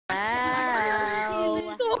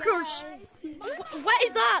stalkers! What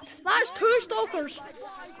is that? That's 2 stalkers.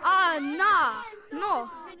 Nah. No.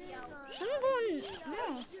 I'm going...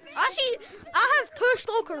 No. Actually, I have 2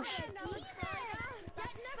 stalkers.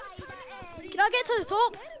 Can I get to the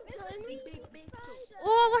top?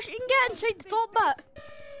 Oh, I wish you can get inside the top bit.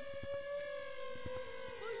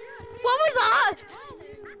 What was that?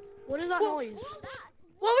 What is that noise?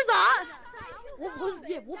 What was that? What was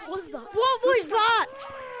that? What was that?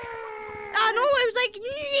 I know, it was like...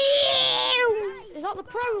 Is that the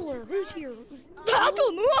Prowler? Who's here? I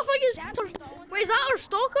don't know, I think it's... Wait, is that our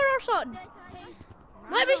stalker or something?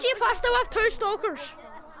 Let me see if I still have 2 stalkers.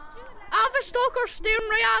 I have a stalker staring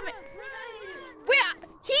right at me. Wait,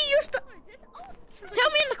 he used to... Tell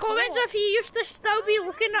me in the comments if he used to still be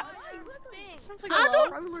looking at... Sounds like I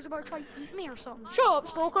don't... Prowler's about to try to eat me or something. Shut up,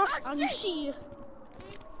 stalker, and you see.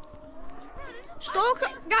 Stalker,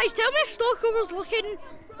 guys, tell me if Stalker was looking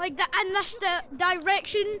like in this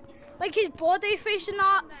direction, like his body facing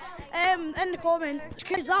that, in the comments,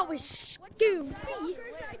 because that was scary.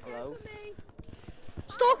 Hello?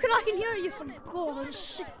 Stalker, I can hear you, for God's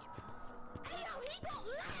sake.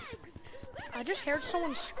 I just heard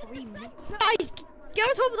someone scream. Guys, get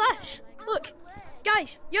on top of this. Look,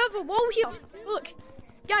 guys, you have a wall here. Look,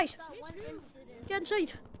 guys, get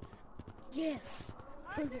inside. Yes.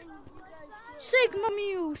 Sigma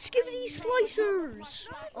Mew, skivvy slicers.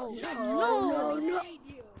 Oh No.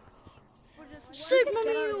 Sigma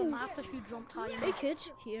Get out of the Mew. map if you jumped high Hey enough.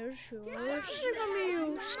 kids, here's your Sigma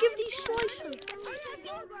Mew, skivvy slicer.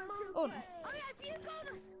 Oh no.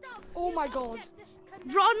 Oh my god.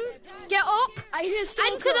 Run, get up, I hear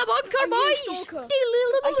Stalker. into the bunker, boys.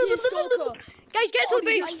 I hear Stalker. Guys, get to the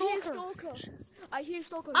I base. hear Stalker. I hear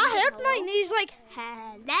Stalker. I heard mine, he's like,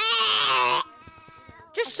 hello.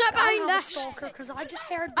 Just sit behind this. Stalker, because I just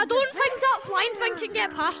heard. I don't think that flying thing can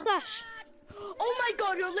get past this. Oh my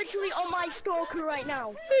god, you're literally on my Stalker right now.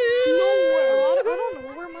 No, I don't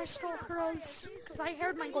know where my Stalker is, because I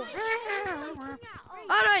heard mine go.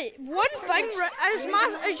 Alright, one thing,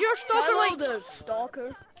 is your stalker Hello like... there,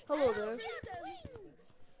 Stalker. Hello there.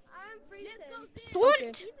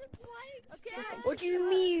 Don't! What do you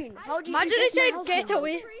mean? How do you Imagine he get said my house get number?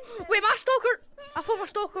 away. Wait, my stalker... I thought my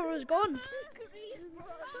stalker was gone.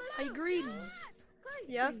 Hey, Green.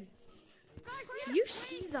 Yeah. You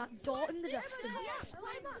see that dot in the distance?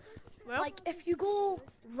 Well, Like, if you go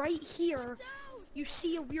right here, you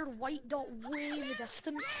see a weird white dot way in the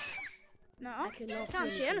distance. no, cannot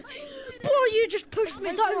can't see see anything. Boy, you just pushed me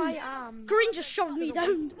Right where I down. am. Green just shoved me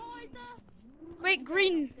down. Wait,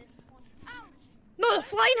 Green. No, the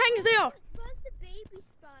flying thing's there.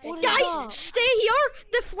 What is Guys, that? stay here.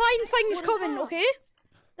 The flying thing's What is coming, that? okay?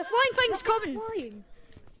 The flying thing's coming. Flying.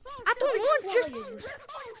 I don't know, just...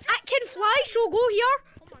 It can fly, so go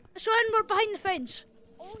here. So then we're behind the fence.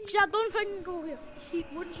 Because I don't think we can go here.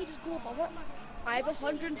 Wouldn't he just go above it? I have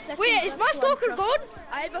 100 seconds. Wait, is my left to stalker untrust- gone?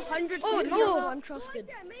 I have 100 Oh, seconds no. left to untrusted.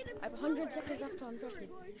 I have 100 seconds left to untrusted.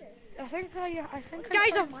 I think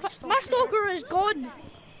Guys, my stalker is gone.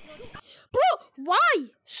 Bro, why?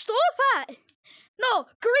 Stop it. No,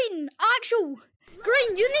 Green, actual.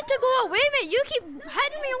 Green, you need to go away, mate. You keep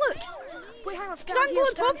hitting me, look. Wait, hang on, Because I'm going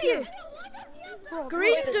on top of you. Bro,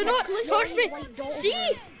 Green, look, do there's not a touch me. white dot over See? there.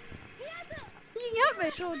 You can hit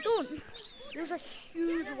me, so don't. There's a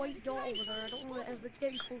huge white dot over there. I don't know what it is, but it's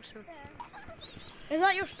getting closer. Is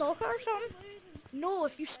that your stalker or something? No,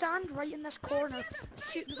 if you stand right in this corner,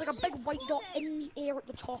 see, there's like a big white dot in the air at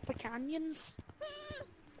the top of canyons.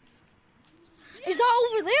 Is that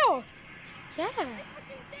over there? Yeah.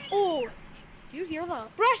 Oh, Do you hear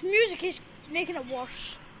that? brass music is making it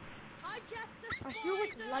worse. I hear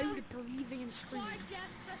like loud breathing and screaming.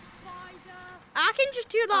 I can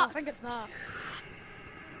just hear Oh, I that. think it's that.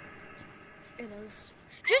 It is.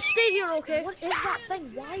 Just stay here, okay? What is that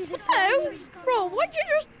thing? Why is it? Oh, bro, what'd you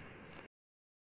just...